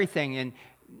and everything, and,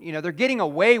 you know, they're getting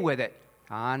away with it.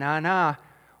 No.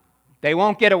 They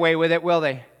won't get away with it, will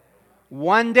they?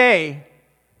 One day,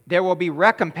 there will be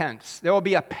recompense. There will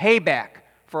be a payback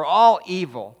for all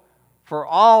evil, for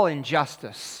all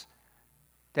injustice.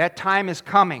 That time is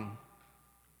coming.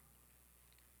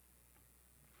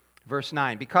 Verse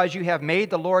 9, because you have made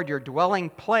the Lord your dwelling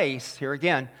place, here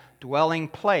again, dwelling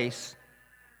place,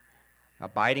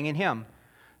 abiding in Him,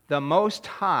 the Most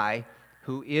High,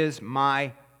 who is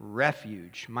my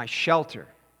refuge, my shelter.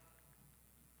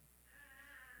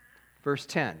 Verse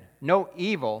 10, no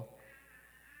evil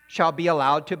shall be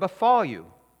allowed to befall you,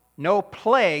 no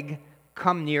plague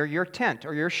come near your tent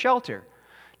or your shelter.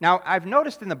 Now, I've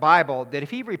noticed in the Bible that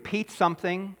if He repeats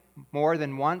something more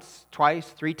than once, twice,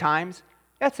 3 times,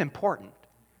 that's important.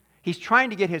 He's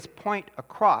trying to get His point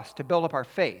across to build up our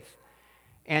faith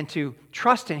and to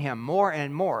trust in Him more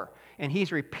and more. And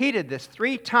He's repeated this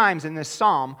 3 times in this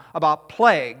psalm about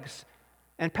plagues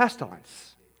and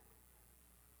pestilence.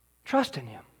 Trust in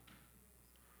Him.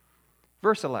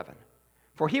 Verse 11,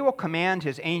 for He will command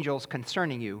His angels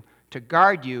concerning you to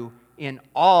guard you in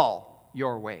all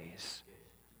your ways.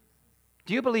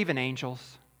 Do you believe in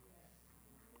angels?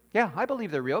 Yeah, I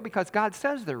believe they're real because God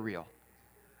says they're real.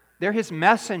 They're His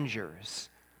messengers,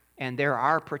 and they're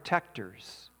our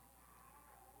protectors.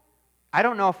 I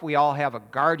don't know if we all have a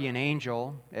guardian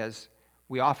angel, as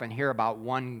we often hear about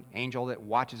one angel that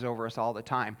watches over us all the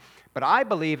time. But I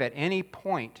believe at any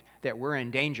point that we're in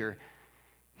danger,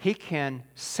 He can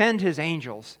send His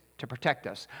angels to protect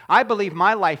us. I believe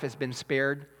my life has been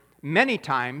spared many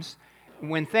times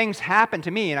when things happen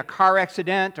to me in a car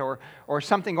accident or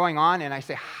something going on, and I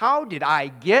say, how did I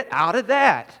get out of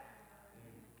that?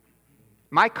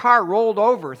 My car rolled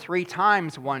over 3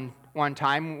 times one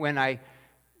time when I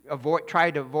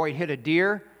tried to hit a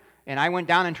deer, and I went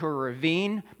down into a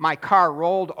ravine. My car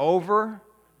rolled over.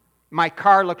 My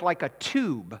car looked like a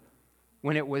tube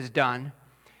when it was done.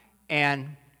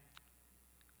 And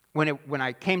when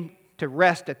I came to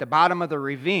rest at the bottom of the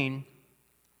ravine,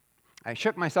 I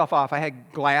shook myself off. I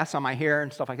had glass on my hair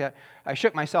and stuff like that. I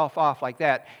shook myself off like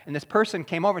that. And this person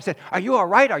came over and said, are you all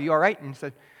right? Are you all right? And I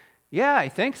said, yeah, I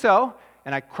think so.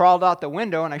 And I crawled out the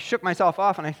window and I shook myself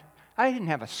off, and I didn't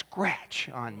have a scratch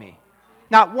on me.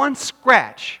 Not one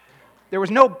scratch. There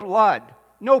was no blood,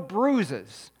 no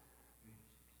bruises.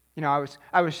 You know,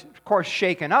 I was of course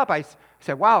shaken up. I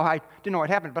said, wow, I didn't know what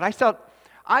happened. But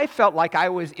I felt like I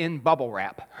was in bubble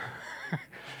wrap.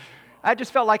 I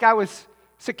just felt like I was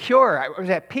secure. I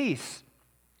was at peace.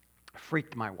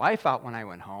 Freaked my wife out when I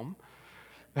went home.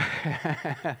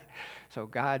 So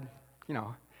God, you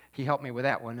know, He helped me with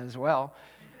that one as well.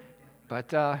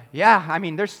 But yeah, I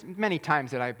mean, there's many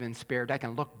times that I've been spared. I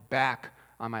can look back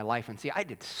on my life and see I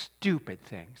did stupid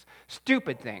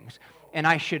things, and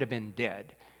I should have been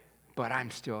dead. But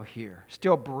I'm still here,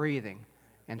 still breathing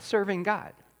and serving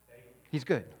God. He's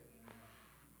good.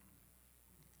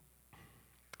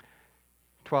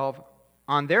 12,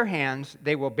 on their hands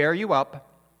they will bear you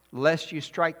up, lest you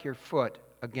strike your foot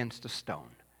against a stone.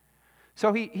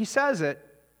 So he says it,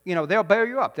 you know, they'll bear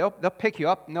you up. They'll pick you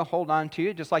up and they'll hold on to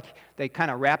you, just like they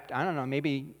kind of wrapped, I don't know,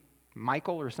 maybe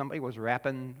Michael or somebody was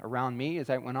wrapping around me as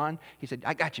I went on. He said,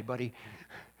 I got you, buddy.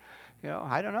 You know,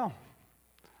 I don't know.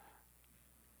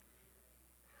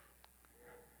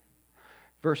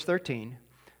 Verse 13,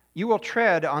 you will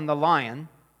tread on the lion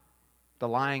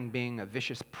being a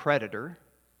vicious predator,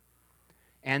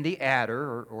 and the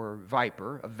adder or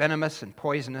viper, a venomous and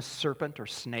poisonous serpent or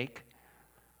snake.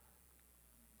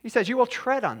 He says you will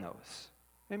tread on those.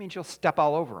 That means you'll step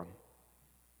all over them.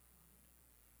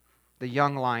 The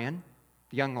young lion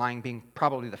being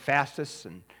probably the fastest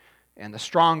and the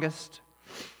strongest,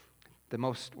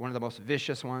 one of the most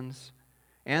vicious ones,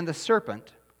 and the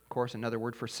serpent, of course, another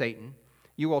word for Satan,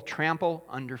 you will trample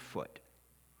underfoot.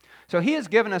 So he has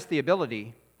given us the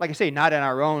ability, like I say, not in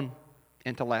our own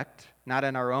intellect, not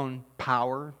in our own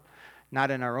power,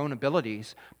 not in our own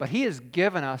abilities, but he has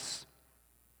given us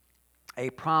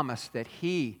a promise that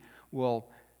he will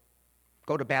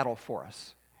go to battle for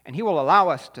us. And he will allow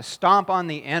us to stomp on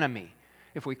the enemy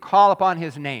if we call upon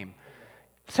his name.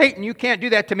 Satan, you can't do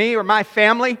that to me or my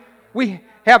family. We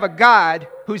have a God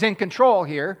who's in control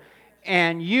here,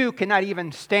 and you cannot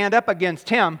even stand up against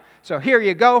him. So here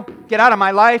you go. Get out of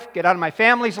my life. Get out of my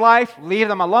family's life. Leave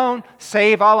them alone.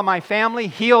 Save all of my family.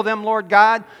 Heal them, Lord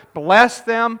God. Bless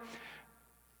them.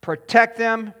 Protect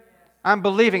them. I'm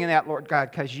believing in that, Lord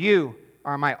God, because you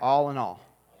are my all in all.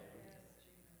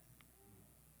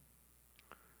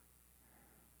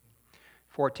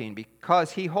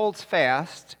 Because he holds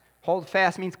fast. Hold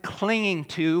fast means clinging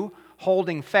to,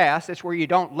 holding fast. That's where you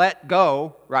don't let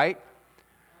go, right?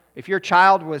 If your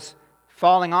child was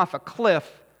falling off a cliff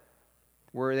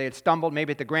where they had stumbled maybe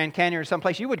at the Grand Canyon or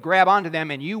someplace, you would grab onto them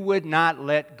and you would not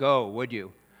let go, would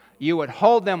you? You would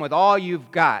hold them with all you've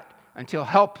got until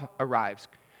help arrives.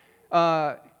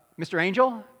 Mr.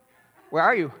 Angel, where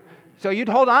are you? So you'd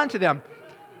hold on to them.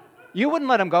 You wouldn't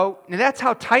let them go. And that's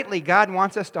how tightly God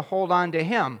wants us to hold on to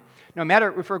him. No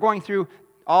matter if we're going through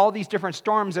all these different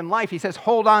storms in life, he says,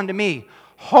 hold on to me.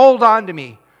 Hold on to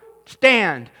me.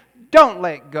 Stand. Don't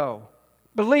let go.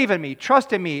 Believe in me.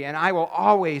 Trust in me, and I will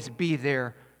always be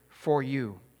there for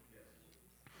you.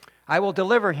 I will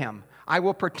deliver him. I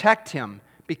will protect him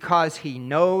because he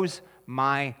knows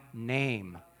my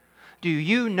name. Do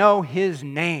you know his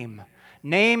name?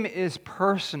 Name is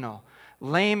personal.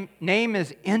 Name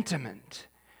is intimate.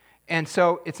 And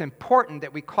so it's important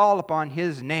that we call upon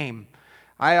his name.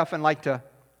 I often like to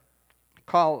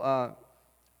call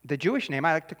the Jewish name,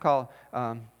 I like to call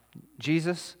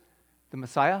Jesus, the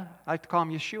Messiah, I like to call him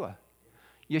Yeshua.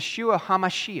 Yeshua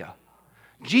HaMashiach.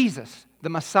 Jesus, the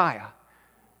Messiah.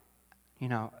 You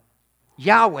know,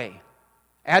 Yahweh,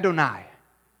 Adonai,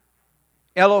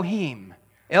 Elohim,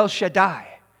 El Shaddai.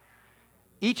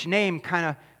 Each name kind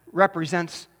of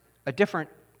represents a different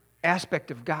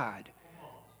aspect of God.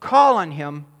 Call on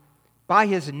him by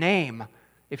his name.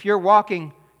 If you're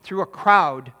walking through a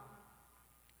crowd,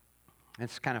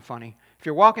 it's kind of funny. If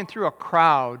you're walking through a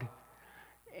crowd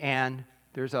and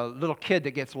there's a little kid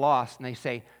that gets lost and they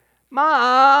say,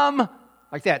 Mom,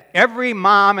 like that, every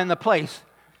mom in the place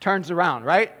turns around,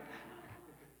 right?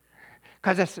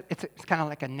 Because it's kind of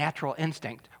like a natural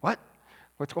instinct.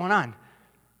 What's going on?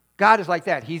 God is like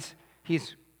that. He's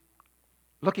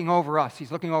looking over us.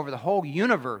 He's looking over the whole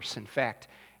universe, in fact.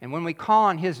 And when we call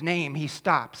on his name, he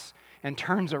stops and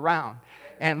turns around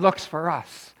and looks for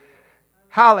us.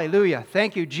 Hallelujah.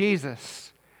 Thank you,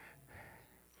 Jesus.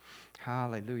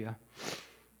 Hallelujah.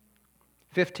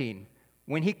 15.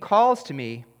 When he calls to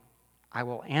me, I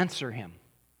will answer him.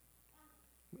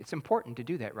 It's important to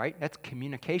do that, right? That's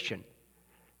communication.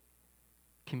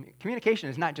 Communication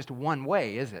is not just one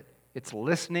way, is it? It's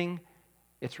listening,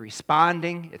 it's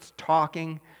responding, it's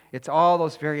talking, it's all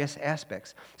those various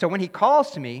aspects. So when he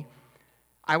calls to me,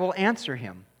 I will answer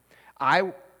him.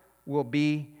 I will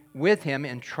be with him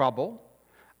in trouble.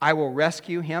 I will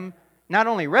rescue him. Not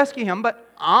only rescue him,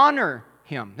 but honor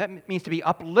him. That means to be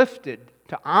uplifted,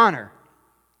 to honor.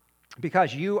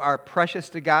 Because you are precious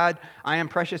to God, I am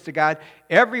precious to God.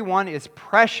 Everyone is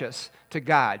precious to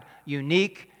God.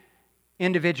 Unique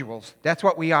individuals. That's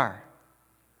what we are.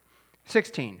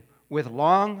 16. With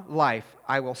long life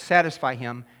I will satisfy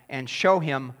him and show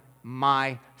him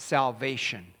my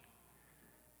salvation.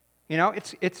 You know,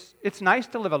 it's nice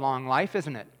to live a long life,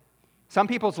 isn't it? Some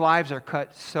people's lives are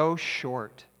cut so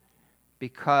short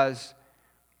because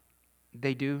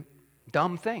they do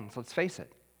dumb things, let's face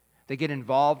it. They get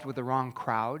involved with the wrong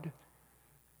crowd.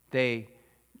 They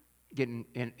get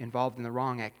involved in the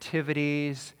wrong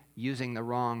activities, using the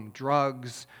wrong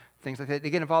drugs, things like that. They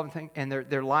get involved in things, and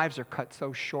their lives are cut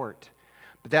so short.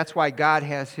 But that's why God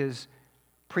has his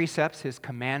precepts, his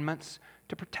commandments,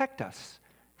 to protect us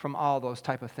from all those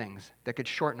type of things that could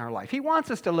shorten our life. He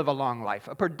wants us to live a long life,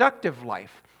 a productive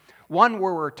life, one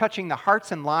where we're touching the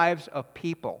hearts and lives of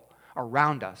people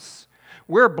around us.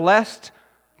 We're blessed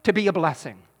to be a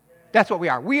blessing. That's what we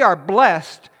are. We are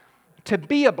blessed to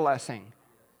be a blessing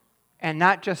and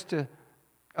not just to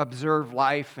observe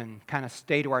life and kind of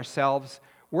stay to ourselves.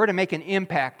 We're to make an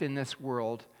impact in this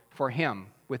world for Him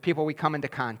with people we come into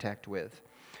contact with.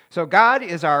 So God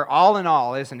is our all in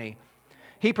all, isn't He?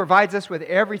 He provides us with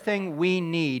everything we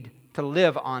need to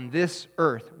live on this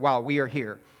earth while we are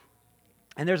here.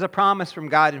 And there's a promise from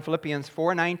God in Philippians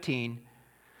 4:19,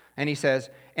 and He says,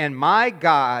 "And my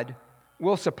God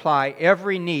will supply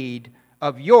every need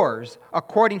of yours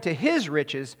according to His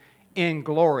riches in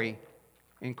glory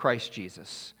in Christ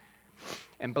Jesus."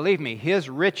 And believe me, His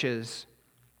riches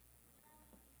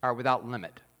are without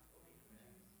limit.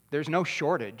 There's no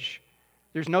shortage.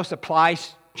 There's no supply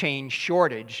chain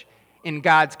shortage in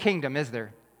God's kingdom, is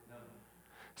there?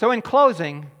 So in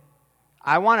closing,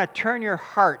 I want to turn your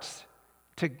hearts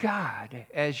to God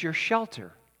as your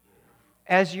shelter,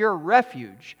 as your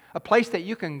refuge, a place that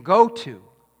you can go to.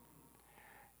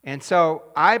 And so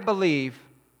I believe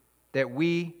that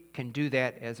we can do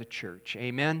that as a church.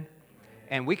 Amen?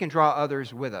 And we can draw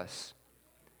others with us.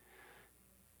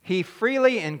 He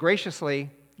freely and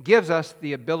graciously gives us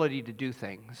the ability to do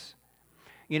things.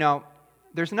 You know,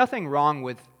 there's nothing wrong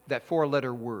with that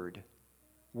 4-letter word,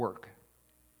 work.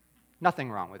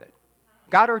 Nothing wrong with it.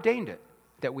 God ordained it,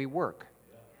 that we work.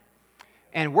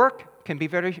 And work can be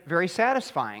very, very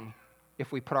satisfying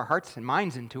if we put our hearts and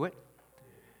minds into it.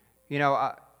 You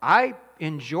know, I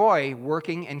enjoy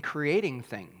working and creating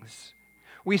things.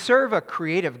 We serve a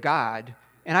creative God,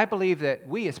 and I believe that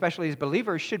we, especially as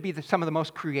believers, should be some of the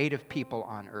most creative people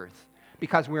on earth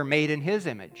because we're made in His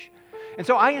image. And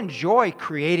so I enjoy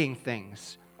creating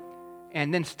things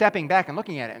and then stepping back and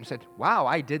looking at it and said, wow,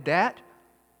 I did that?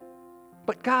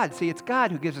 But God, see, it's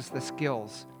God who gives us the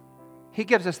skills. He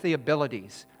gives us the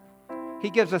abilities. He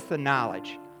gives us the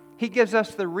knowledge. He gives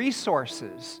us the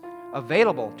resources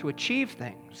available to achieve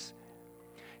things.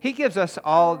 He gives us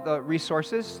all the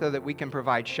resources so that we can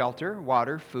provide shelter,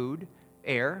 water, food,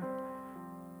 air.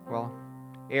 Well,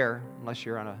 air, unless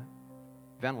you're on a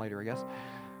ventilator, I guess.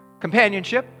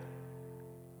 Companionship.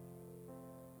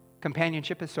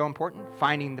 Companionship is so important.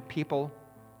 Finding the people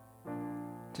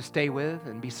to stay with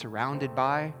and be surrounded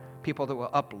by, people that will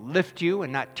uplift you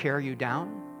and not tear you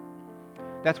down.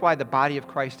 That's why the body of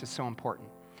Christ is so important.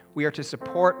 We are to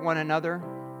support one another.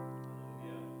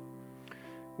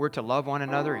 We're to love one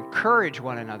another, encourage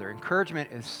one another.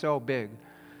 Encouragement is so big.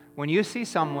 When you see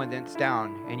someone that's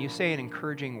down and you say an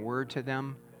encouraging word to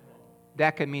them,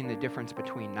 that could mean the difference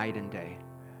between night and day.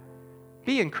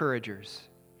 Be encouragers.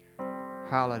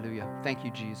 Hallelujah. Thank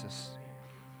you, Jesus.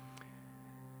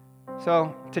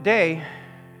 So today,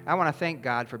 I want to thank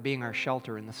God for being our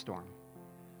shelter in the storm.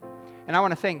 And I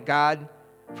want to thank God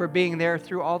for being there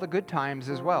through all the good times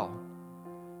as well.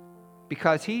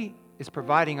 Because He is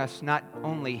providing us not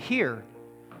only here,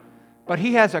 but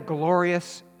He has a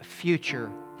glorious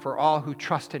future for all who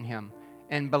trust in Him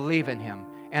and believe in Him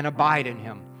and abide in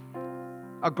Him.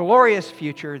 A glorious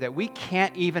future that we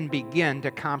can't even begin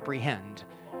to comprehend.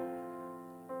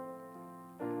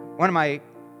 One of my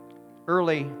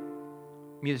early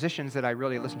musicians that I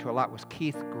really listened to a lot was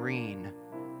Keith Green.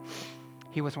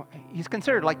 He's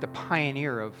considered like the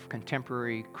pioneer of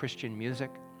contemporary Christian music.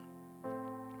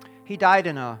 He died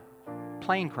in a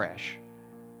plane crash.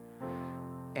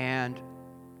 And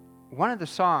one of the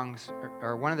songs,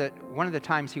 or one of the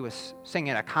times he was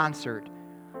singing at a concert,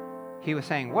 he was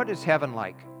saying, "What is heaven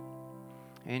like?"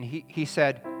 And he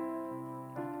said,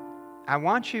 "I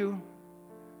want you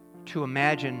to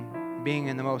imagine being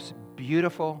in the most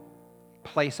beautiful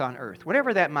place on earth,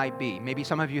 whatever that might be. Maybe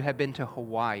some of you have been to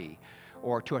Hawaii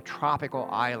or to a tropical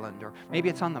island, or maybe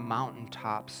it's on the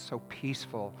mountaintops, so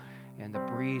peaceful and the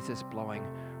breeze is blowing.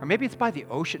 Or maybe it's by the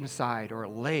ocean side or a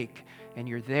lake and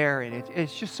you're there and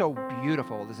it's just so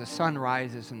beautiful as the sun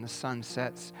rises and the sun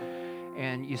sets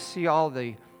and you see all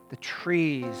the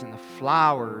trees and the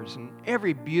flowers and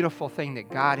every beautiful thing that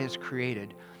God has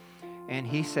created." And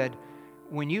he said,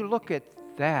 when you look at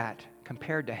that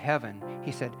compared to heaven,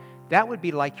 he said, that would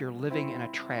be like you're living in a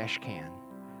trash can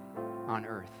on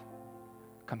earth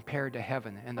compared to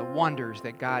heaven and the wonders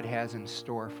that God has in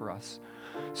store for us.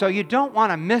 So you don't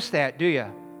want to miss that, do you?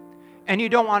 And you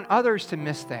don't want others to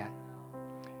miss that.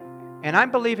 And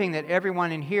I'm believing that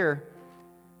everyone in here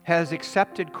has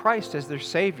accepted Christ as their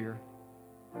Savior.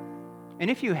 And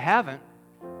if you haven't,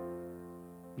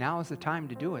 now is the time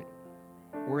to do it.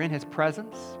 We're in His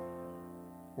presence.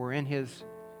 We're in His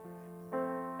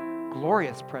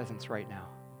glorious presence right now.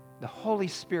 The Holy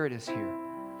Spirit is here.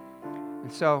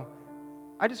 And so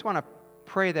I just want to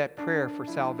pray that prayer for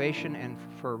salvation and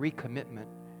for recommitment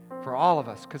for all of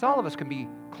us, because all of us can be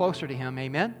closer to Him,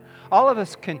 amen? All of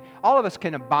us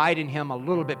can abide in Him a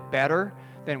little bit better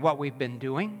than what we've been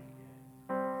doing.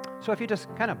 So if you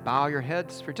just kind of bow your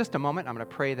heads for just a moment, I'm going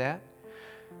to pray that.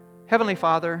 Heavenly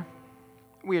Father,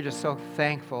 we are just so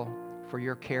thankful for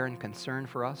your care and concern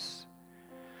for us.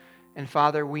 And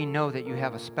Father, we know that you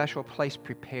have a special place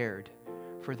prepared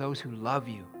for those who love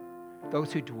you,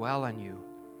 those who dwell on you,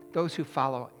 those who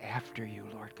follow after you,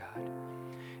 Lord God.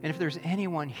 And if there's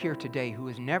anyone here today who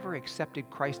has never accepted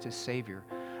Christ as Savior,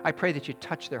 I pray that you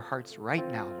touch their hearts right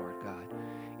now, Lord God,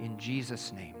 in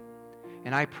Jesus' name.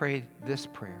 And I pray this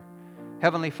prayer.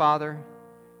 Heavenly Father,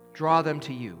 draw them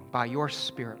to you by your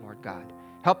Spirit, Lord God.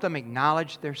 Help them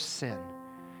acknowledge their sin.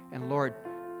 And Lord,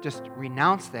 just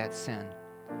renounce that sin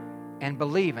and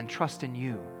believe and trust in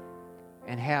you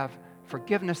and have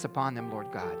forgiveness upon them,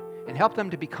 Lord God. And help them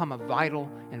to become a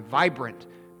vital and vibrant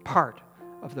part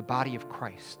of the body of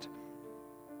Christ.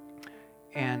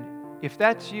 And if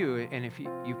that's you, and if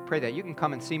you pray that, you can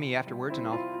come and see me afterwards, and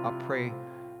I'll pray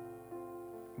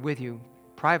with you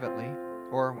privately,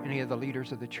 or any of the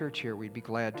leaders of the church here. We'd be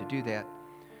glad to do that.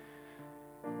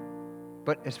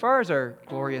 But as far as our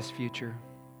glorious future,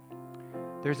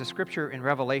 there's a scripture in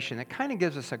Revelation that kind of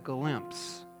gives us a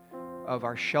glimpse of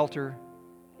our shelter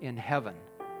in heaven.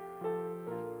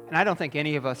 And I don't think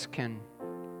any of us can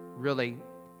really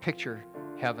picture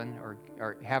heaven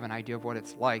or have an idea of what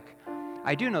it's like.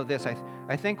 I do know this.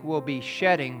 I think we'll be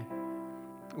shedding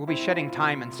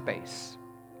time and space.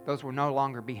 Those will no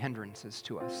longer be hindrances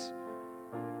to us.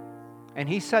 And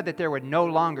he said that there would no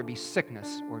longer be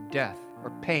sickness or death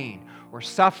or pain or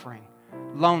suffering,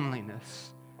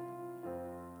 loneliness.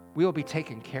 We will be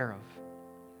taken care of.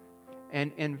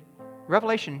 And in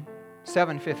Revelation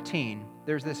 7:15,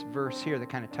 there's this verse here that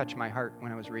kind of touched my heart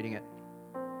when I was reading it.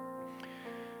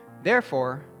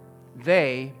 Therefore,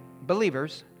 they,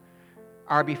 believers,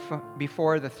 are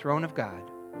before the throne of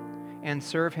God and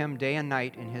serve Him day and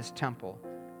night in His temple.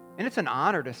 And it's an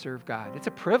honor to serve God. It's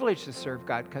a privilege to serve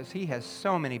God because He has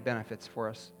so many benefits for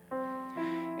us.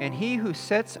 And He who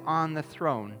sits on the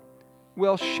throne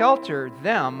will shelter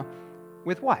them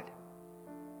with what?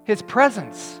 His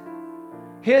presence.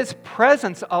 His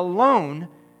presence alone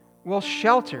will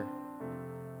shelter.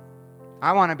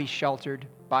 I want to be sheltered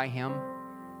by Him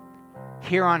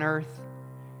here on earth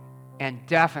and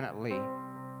definitely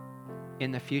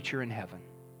in the future in heaven.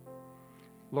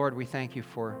 Lord, we thank you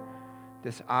for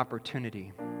this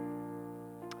opportunity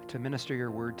to minister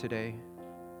your word today.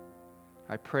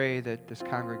 I pray that this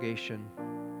congregation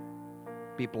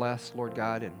be blessed, Lord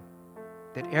God, and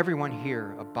that everyone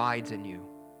here abides in you,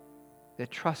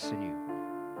 that trusts in you.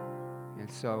 And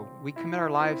so we commit our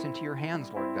lives into your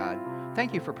hands, Lord God.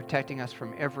 Thank you for protecting us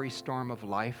from every storm of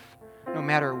life, no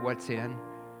matter what's in,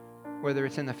 whether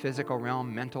it's in the physical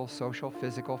realm, mental, social,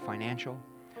 physical, financial,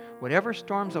 whatever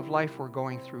storms of life we're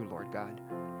going through, Lord God,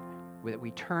 that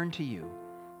we turn to you,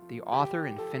 the author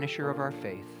and finisher of our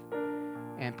faith,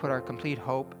 and put our complete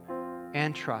hope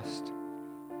and trust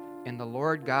in the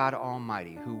Lord God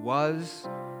Almighty, who was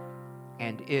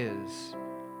and is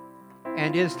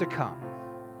to come.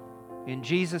 In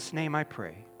Jesus' name I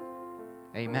pray.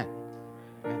 Amen.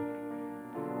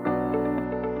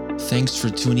 Thanks for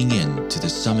tuning in to the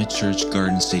Summit Church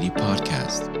Garden City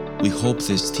podcast. We hope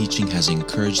this teaching has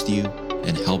encouraged you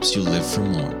and helps you live for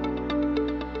more.